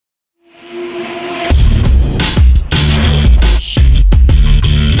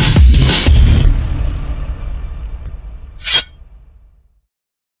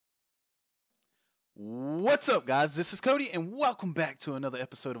What's up, guys? This is Cody, and welcome back to another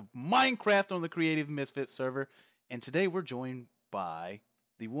episode of Minecraft on the Creative Misfits server. And today we're joined by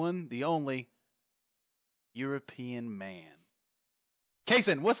the one, the only European man.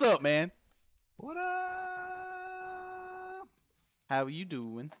 Casun, what's up, man? What up? How are you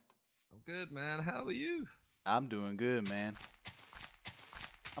doing? I'm good, man. How are you? I'm doing good, man.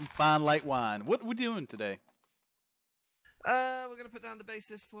 I'm fine like wine. What are we doing today? We're gonna put down the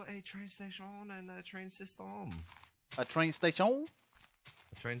basis for a train station and a train system. A train station?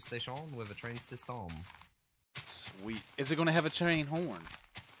 A train station with a train system. Sweet. Is it going to have a train horn?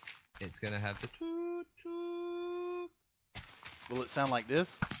 It's gonna have the toot toot. Will it sound like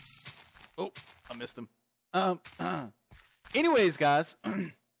this? Oh, I missed him. Anyways, guys,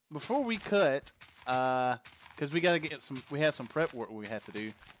 before we cut, because we gotta get we have some prep work we have to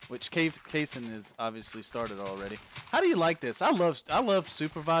do, which Casun has obviously started already. How do you like this? I love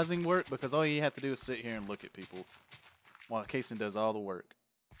supervising work because all you have to do is sit here and look at people while Casun does all the work.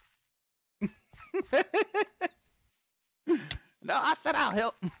 No, I said I'll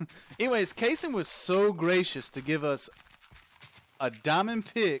help. Anyways, Casun was so gracious to give us a diamond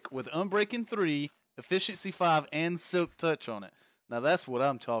pick with Unbreaking 3, Efficiency 5, and Silk Touch on it. Now that's what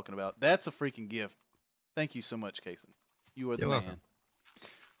I'm talking about. That's a freaking gift. Thank you so much, Casun. You are the man. Welcome.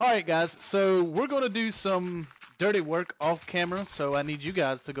 Alright, guys, so we're going to do some dirty work off camera, so I need you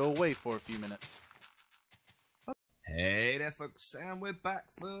guys to go away for a few minutes. Hey there, folks, and we're back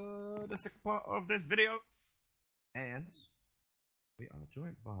for the second part of this video. And we are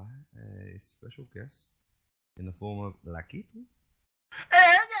joined by a special guest in the form of Lakito.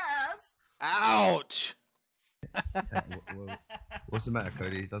 Hey, guys! Ouch! What's the matter,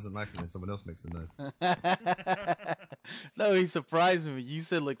 Cody? He doesn't like it when someone else makes the noise. No, he surprised me. You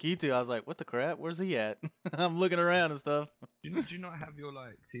said Lakito. I was like, what the crap? Where's he at? I'm looking around and stuff. Do you not have your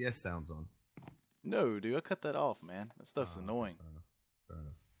like TS sounds on? No, dude. I cut that off, man. That stuff's annoying. Fair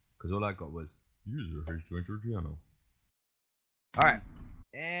enough. Because all I got was, user has joined your channel. Alright.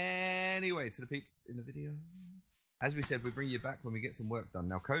 Anyway, to the peeps in the video. As we said, we bring you back when we get some work done.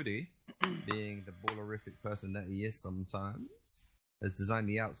 Now, Cody, being the ballerific person that he is sometimes, has designed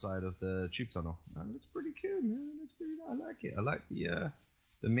the outside of the tube tunnel. It looks pretty cool, man. It looks pretty. I like it. I like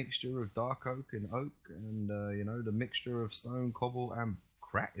the mixture of dark oak and oak, and you know, the mixture of stone, cobble, and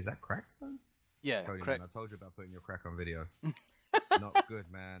crack. Is that cracked stone? Yeah, Cody, crack. man, I told you about putting your crack on video. Not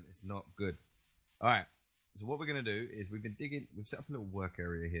good, man. It's not good. All right. So what we're going to do is we've set up a little work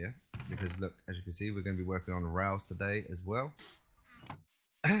area here because look, as you can see, we're going to be working on rails today as well.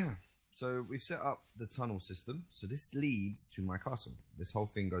 So we've set up the tunnel system. So this leads to my castle. This whole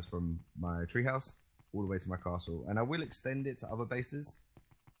thing goes from my treehouse all the way to my castle, and I will extend it to other bases.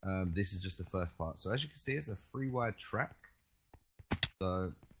 This is just the first part. So as you can see, it's a 3-wide track.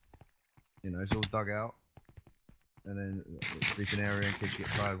 So, you know, it's all dug out. And then a sleeping area in case you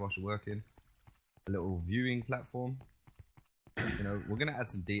get tired whilst you're working. A little viewing platform. You know, we're gonna add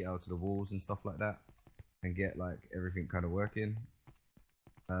some detail to the walls and stuff like that, and get like everything kind of working.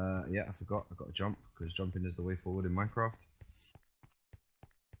 Yeah, I forgot. I got to jump because jumping is the way forward in Minecraft.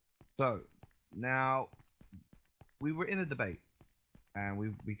 So now we were in a debate, and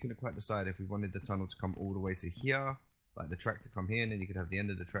we couldn't quite decide if we wanted the tunnel to come all the way to here, like the track to come here, and then you could have the end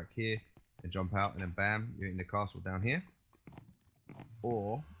of the track here and jump out, and then bam, you're in the castle down here,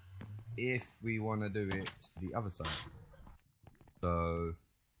 or if we want to do it the other side. So,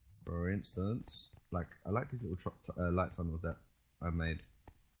 for instance, like I like these little light tunnels that I've made.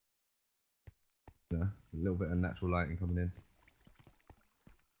 Yeah, a little bit of natural lighting coming in.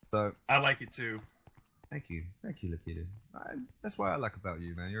 So I like it too. thank you, Lakita. That's what I like about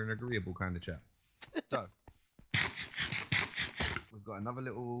you, man. You're an agreeable kind of chap. So we've got another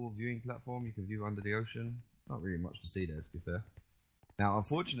little viewing platform. You can view under the ocean. Not really much to see there, to be fair. Now,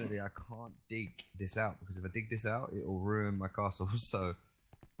 unfortunately, I can't dig this out because if I dig this out, it will ruin my castle. So,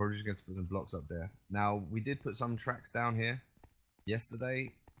 probably just going to put some blocks up there. Now, we did put some tracks down here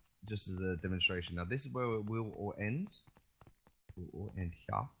yesterday, just as a demonstration. Now, this is where it will all end. It will all end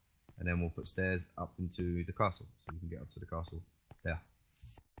here, and then we'll put stairs up into the castle, so you can get up to the castle there.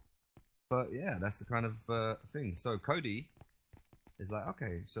 But yeah, that's the kind of thing. So, Cody is like,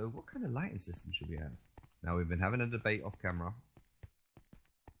 okay, so what kind of lighting system should we have? Now, we've been having a debate off camera.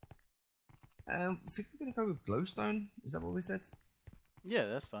 I think we're going to go with glowstone. Is that what we said? Yeah,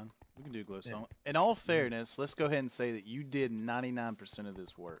 that's fine. We can do glowstone. Yeah. In all fairness, let's go ahead and say that you did 99% of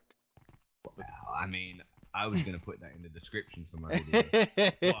this work. Well, I mean, I was going to put that in the descriptions for my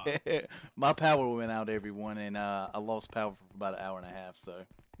video. My power went out, everyone, and I lost power for about an hour and a half, so.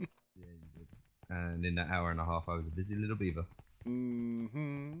 Yeah, you did. And in that hour and a half, I was a busy little beaver.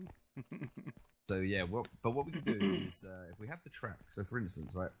 Mm-hmm. So yeah, but what we can do is if we have the track. So for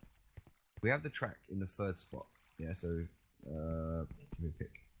instance, right, we have the track in the third spot. Yeah. So give me a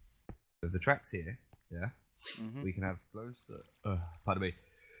pick. So if the track's here, yeah, we can have glowstone. Pardon me.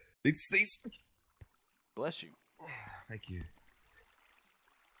 Need to sneeze. Bless you. Thank you.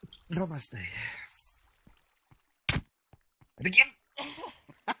 Namaste. And again.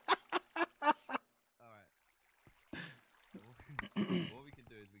 Alright. What we can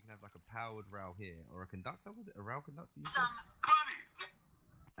do is we can have like a powered rail here, or a conductor. Was it a rail conductor? You said?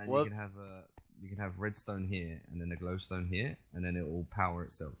 And what? You can have redstone here, and then a glowstone here, and then it will power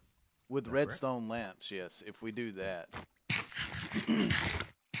itself. With redstone lamps, yes. If we do that.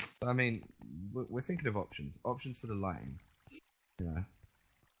 I mean, we're thinking of options. Options for the lighting. You know.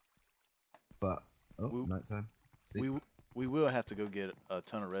 But nighttime. We will have to go get a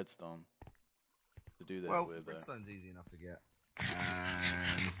ton of redstone to do that. Well, with. Redstone's easy enough to get,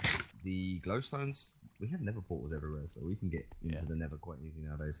 and the glowstones, we have nether portals everywhere, so we can get into the nether quite easy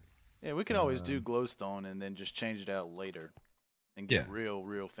nowadays. Yeah, we can always do glowstone and then just change it out later, and get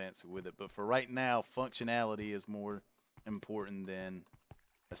real fancy with it. But for right now, functionality is more important than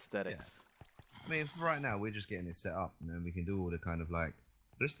aesthetics. Yeah. I mean, for right now, we're just getting it set up, and then we can do all the kind of like,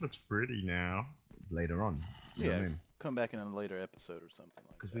 this looks pretty now. Later on, you know what I mean? Come back in a later episode or something like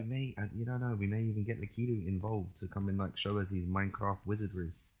that. Because we may, you don't know, we may even get Lakitu involved to come and like show us his Minecraft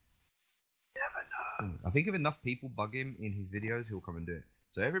wizardry. Never know. I think if enough people bug him in his videos, he'll come and do it.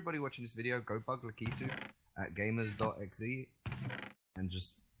 So everybody watching this video, go bug Lakitu at Gamers.exe and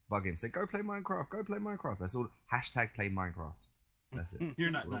just bug him. Say, go play Minecraft, go play Minecraft. That's all. Hashtag play Minecraft. That's it.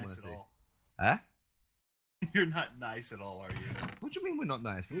 You're not nice at all. Huh? You're not nice at all, are you? What do you mean we're not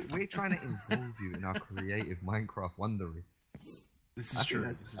nice? We're trying to involve you in our creative Minecraft wondery. This is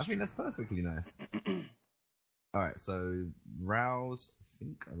true. I think that's perfectly nice. Alright, so rouse. I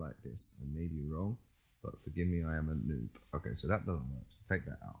think I like this. I may be wrong, but forgive me, I am a noob. Okay, so that doesn't work. So take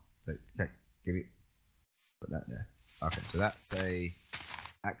that out. Give it. Put that there. Okay, so that's a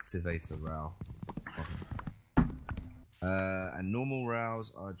activator row. Okay. And normal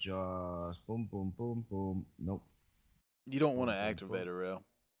rows are just boom, boom, boom, boom. Nope. You don't want to activate a rail.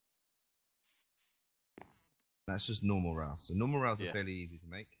 That's just normal rows. So normal rows are fairly easy to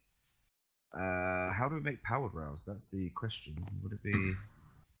make. How do we make powered rows? That's the question. Would it be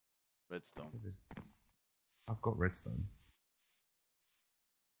redstone? I've got redstone.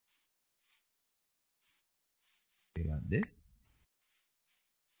 Be like this.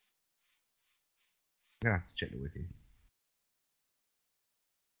 I'm gonna have to check the wiki.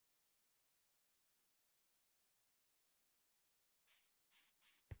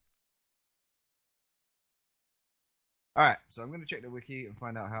 Alright, so I'm going to check the wiki and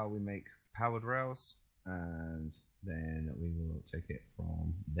find out how we make powered rails, and then we will take it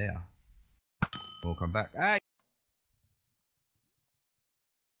from there. We'll come back.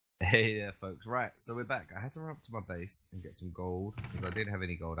 Hey there, folks. Right, so we're back. I had to run up to my base and get some gold, because I didn't have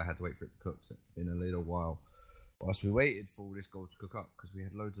any gold. I had to wait for it to cook, so it's been a little while whilst we waited for all this gold to cook up, because we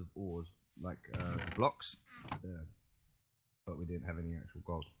had loads of ores, like blocks, but we didn't have any actual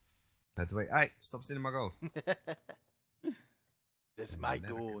gold. I had to wait. Hey, stop stealing my gold. This is my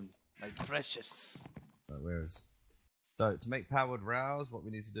gold, my precious. Right, where is? So to make powered rails, what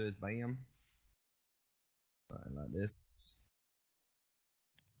we need to do is bam, like this.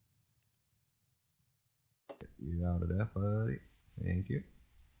 Get you out of there, buddy. Thank you.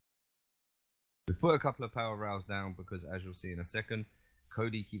 We've put a couple of power rails down because, as you'll see in a second,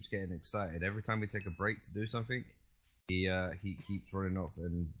 Cody keeps getting excited. Every time we take a break to do something, he keeps running off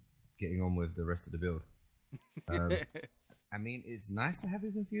and getting on with the rest of the build. I mean, it's nice to have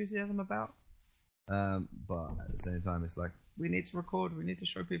his enthusiasm about, but at the same time, it's like, we need to record, we need to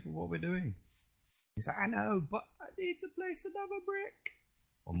show people what we're doing. He's like, I know, but I need to place another brick.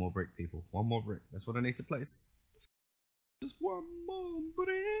 One more brick, people. One more brick. That's what I need to place. Just one more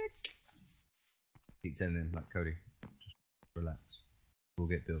brick. Keep telling him, like, Cody, just relax. We'll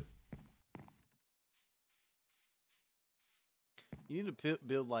get built. You need to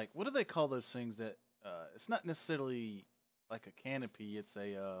build, like, what do they call those things that, it's not necessarily like a canopy, it's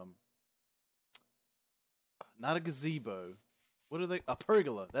a, not a gazebo. What are they? A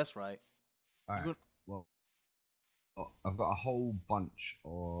pergola, that's right. Alright, well, I've got a whole bunch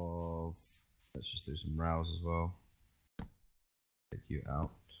of, let's just do some rows as well. Take you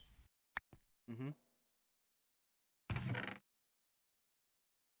out. Mm-hmm.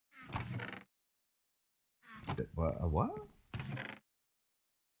 What?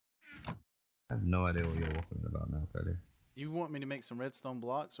 I have no idea what you're waffling about now, Cody. You want me to make some redstone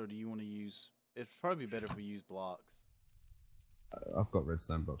blocks, or do you want to use... It'd probably be better if we use blocks. I've got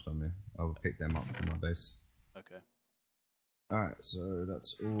redstone blocks on me. I'll pick them up from my base. Okay. Alright, so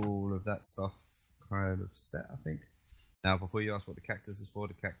that's all of that stuff kind of set, I think. Now, before you ask what the cactus is for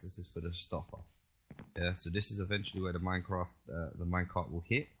the stopper. Yeah, so this is eventually where the minecart will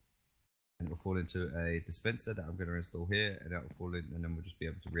hit, and it will fall into a dispenser that I'm going to install here, and that will fall in, and then we'll just be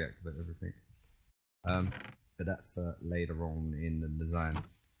able to reactivate everything. But that's for later on in the design.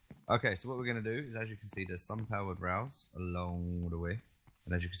 Okay, so what we're going to do is, as you can see, there's some powered rails along the way,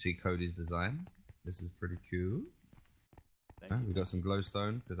 and as you can see, Cody's design. This is pretty cool. We've got some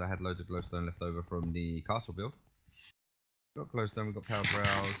glowstone, because I had loads of glowstone left over from the castle build. We've got glowstone, we've got powered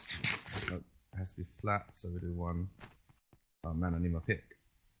rails. Oh, it has to be flat, so we do one. Oh man, I need my pick.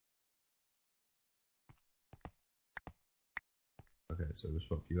 Okay, so we'll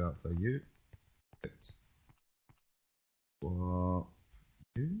swap you out for you. Perfect. Swap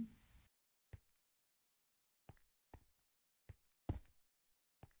you.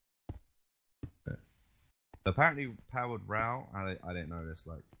 Apparently, powered rail. I didn't know this.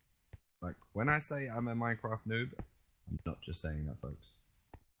 Like when I say I'm a Minecraft noob, I'm not just saying that, folks.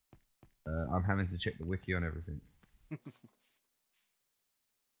 I'm having to check the wiki on everything.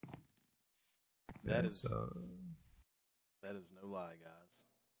 That is no lie,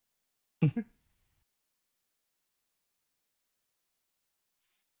 guys.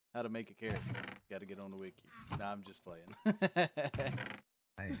 How to make a character? Got to get on the wiki. Nah, I'm just playing.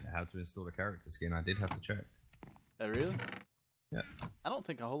 Hey, how to install a character skin? I did have to check. Oh, really? Yeah. I don't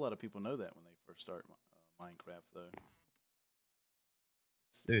think a whole lot of people know that when they first start Minecraft, though.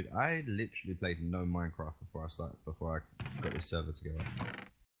 Dude, I literally played no Minecraft before I got this server together.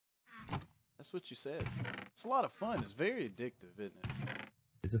 That's what you said. It's a lot of fun. It's very addictive, isn't it?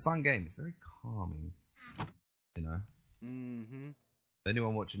 It's a fun game. It's very calming. You know? Mm-hmm.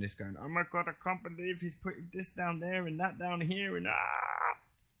 Anyone watching this going, oh my god, I can't believe he's putting this down there and that down here and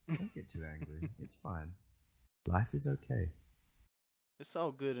Don't get too angry. It's fine. Life is okay. It's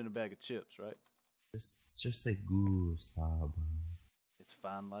all good in a bag of chips, right? Just say Gustav. It's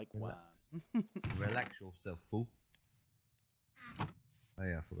fine like wine. Relax yourself, fool. Oh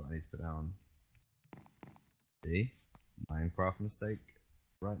yeah, I forgot I need to put that on. See? Minecraft mistake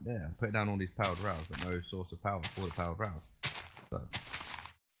right there. I put down all these powered rails, but no source of power for the powered rails. So,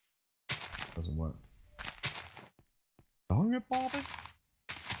 doesn't work. Darn it, Bobby!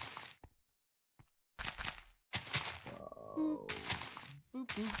 Oh. Boop,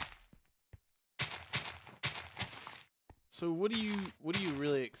 boop. So what are you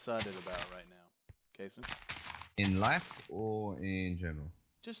really excited about right now, Casun? In life or in general?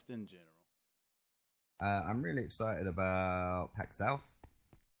 Just in general. I'm really excited about PAX South.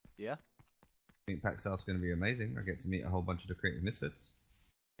 Yeah? I think PAX South's going to be amazing. I get to meet a whole bunch of the creative misfits.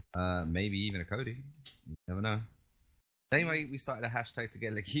 Maybe even a Cody. You never know. Same way we started a hashtag to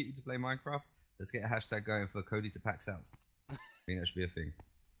get Lakiti to play Minecraft. Let's get a hashtag going for Cody to PAX South. I think that should be a thing.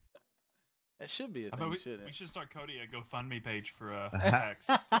 That should be a thing, shouldn't it? We should start Cody a GoFundMe page for PAX.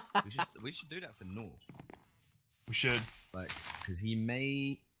 we should do that for North. We should. Like, because he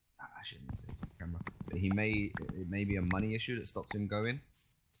may... I shouldn't say it on camera. But it may be a money issue that stops him going to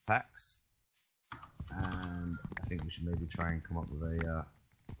PAX. And I think we should maybe try and come up with a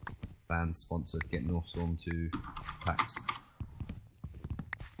band sponsor to get North Storm to PAX.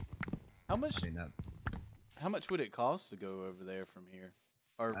 How much would it cost to go over there from here?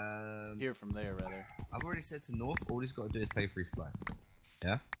 Or here from there, rather? I've already said to North, all he's got to do is pay for his flight.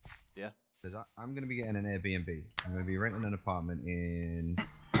 Yeah? Yeah. Because I'm going to be getting an Airbnb. I'm going to be renting an apartment in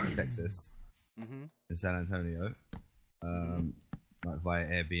Texas, in San Antonio, like via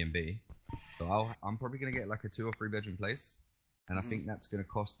Airbnb. So I'm probably going to get like a 2 or 3 bedroom place, and I think that's going to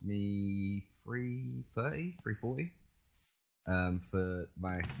cost me $340 for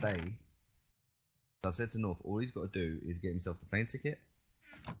my stay. So I've said to North, all he's got to do is get himself the plane ticket,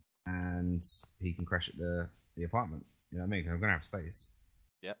 and he can crash at the apartment. You know what I mean? 'Cause I'm going to have space.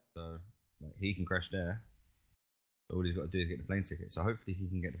 Yep. So like, he can crash there. All he's got to do is get the plane ticket. So hopefully he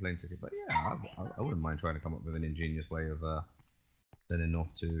can get the plane ticket. But yeah, I wouldn't mind trying to come up with an ingenious way of sending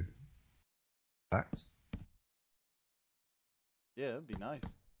North to PAX. Yeah, it'd be nice.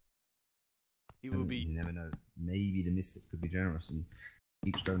 He will be. You never know. Maybe the Misfits could be generous and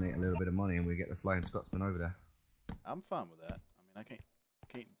each donate a little bit of money, and we get the Flying Scotsman over there. I'm fine with that. I mean, I can't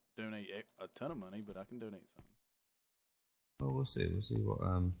donate a ton of money, but I can donate some. Well, we'll see. We'll see what.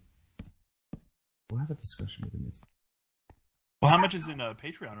 We'll have a discussion with the Misfits. Well, how much is in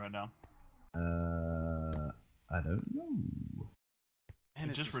Patreon right now? I don't know. And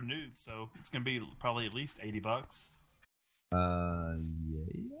it just renewed, so it's gonna be probably at least $80.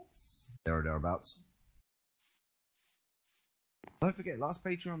 Yes. Thereabouts. Don't forget, last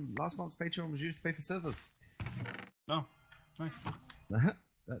month's Patreon was used to pay for servers. Oh, nice.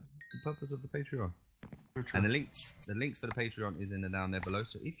 That's the purpose of the Patreon. And the links for the Patreon is in the down there below.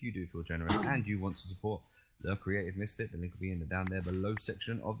 So if you do feel generous and you want to support the Creative Misfit, the link will be in the down there below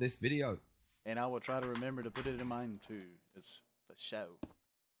section of this video. And I will try to remember to put it in mine too. It's the show.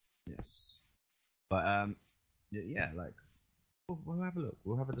 Yes. But yeah, like we'll have a look.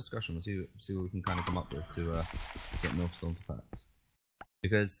 We'll have a discussion. We'll see what we can kind of come up with to get Northstone to packs.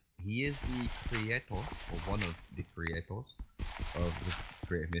 Because he is the creator, or one of the creators of the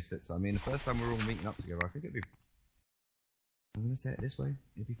Creative Misfits. I mean, the first time we're all meeting up together, I think it'd be... I'm going to say it this way.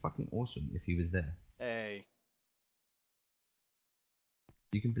 It'd be fucking awesome if he was there. Hey.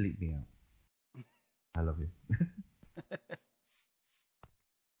 You can bleep me out. I love you.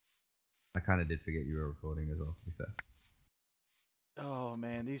 I kind of did forget you were recording as well, to be fair. Oh,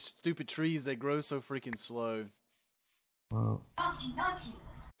 man. These stupid trees, they grow so freaking slow. Well,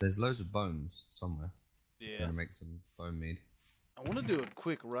 there's loads of bones somewhere. Yeah. I'm gonna make some bone mead. I want to do a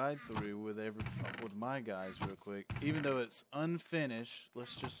quick ride through with my guys real quick. Even though it's unfinished,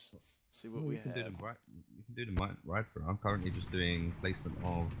 let's just see what we have. You can do the ride through. I'm currently just doing placement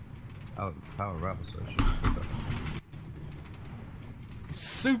of power routes, so it should be quicker.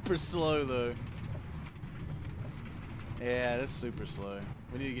 Super slow though. Yeah, that's super slow.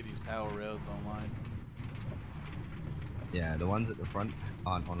 We need to get these power rails online. Yeah, the ones at the front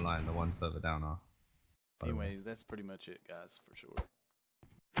aren't online, the ones further down are. Anyways, that's pretty much it, guys, for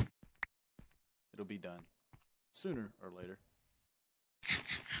sure. It'll be done. Sooner or later.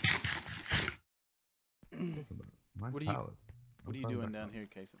 What are you doing down here,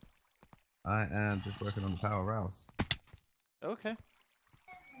 Casun? I am just working on the power rouse. Okay.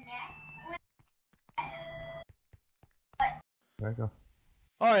 There you go.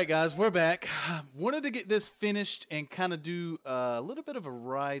 Alright guys, we're back. Wanted to get this finished and kind of do a little bit of a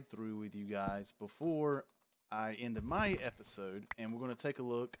ride through with you guys before I end my episode. And we're going to take a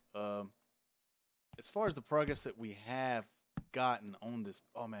look as far as the progress that we have gotten on this.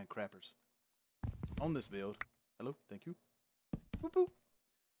 Oh man, crappers. On this build. Hello, thank you. Boop,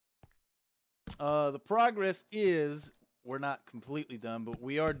 boop. The progress is, we're not completely done, but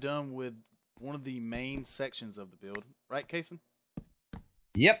we are done with one of the main sections of the build. Right, Casun?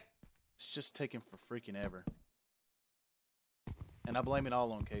 Yep. It's just taking for freaking ever. And I blame it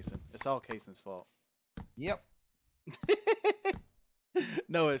all on Casun. It's all Casun's fault. Yep.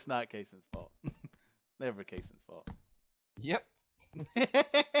 No, it's not Casun's fault. Never Casun's fault. Yep.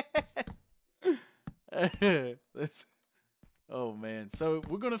 Oh man. So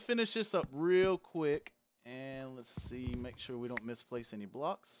we're going to finish this up real quick. And let's see. Make sure we don't misplace any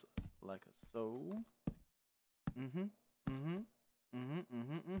blocks. Like so.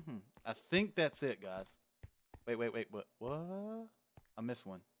 I think that's it, guys. Wait. What? I missed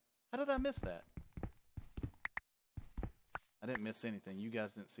one. How did I miss that? I didn't miss anything. You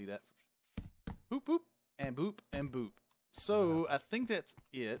guys didn't see that. Boop, boop, and boop, and boop. So, I think that's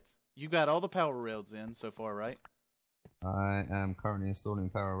it. You got all the power rails in so far, right? I am currently installing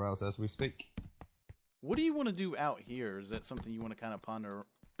power rails as we speak. What do you want to do out here? Is that something you want to kind of ponder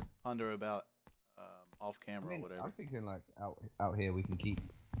about off camera or whatever? I'm thinking like out here we can keep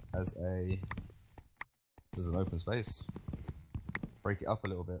as an open space. Break it up a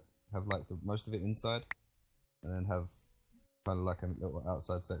little bit. Have like most of it inside, and then have kind of like a little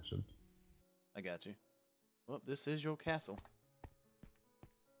outside section. I got you. Well, this is your castle.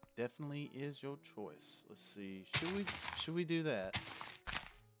 Definitely is your choice. Let's see. Should we do that?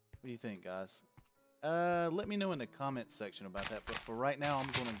 What do you think, guys? Let me know in the comments section about that. But for right now,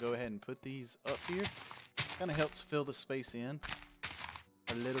 I'm going to go ahead and put these up here. Kind of helps fill the space in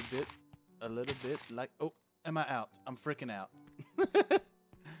a little bit. Like, oh, am I out? I'm freaking out.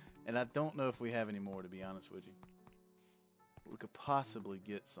 And I don't know if we have any more, to be honest with you. We could possibly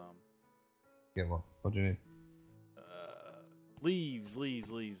get some. Get what? What do you need? Leaves.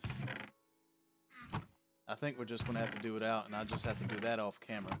 I think we're just going to have to do it out, and I just have to do that off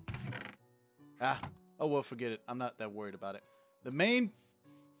camera. Oh well, forget it. I'm not that worried about it. The main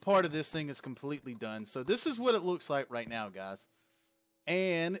part of this thing is completely done. So this is what it looks like right now, guys.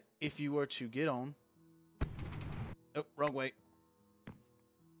 And if you were to get on... Oh, wrong way.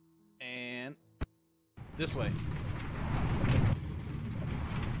 And this way.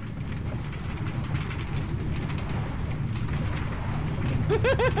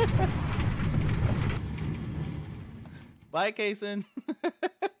 Bye, Casun.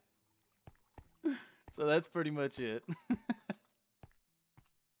 So that's pretty much it.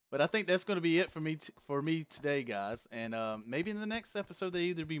 But I think that's going to be it for me today, guys. And maybe in the next episode there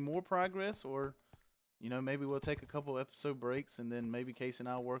either be more progress or you know, maybe we'll take a couple episode breaks, and then maybe Casey and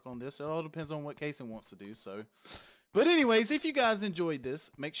I'll work on this. It all depends on what Casey wants to do. So, but anyways, if you guys enjoyed this,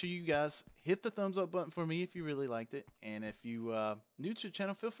 make sure you guys hit the thumbs up button for me if you really liked it. And if you new to the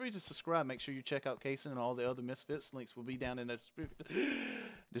channel, feel free to subscribe. Make sure you check out Casey and all the other Misfits. Links will be down in the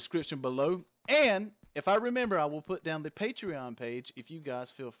description below. And if I remember, I will put down the Patreon page if you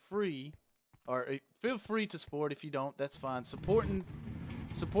guys feel free, or feel free to support. If you don't, that's fine. Supporting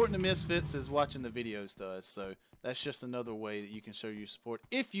the Misfits is watching the videos to us, so that's just another way that you can show your support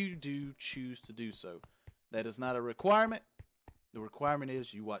if you do choose to do so. That is not a requirement. The requirement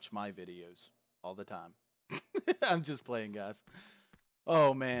is you watch my videos all the time. I'm just playing, guys.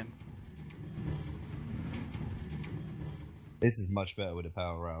 Oh, man. This is much better with a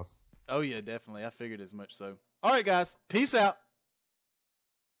power rouse. Oh, yeah, definitely. I figured as much so. All right, guys. Peace out.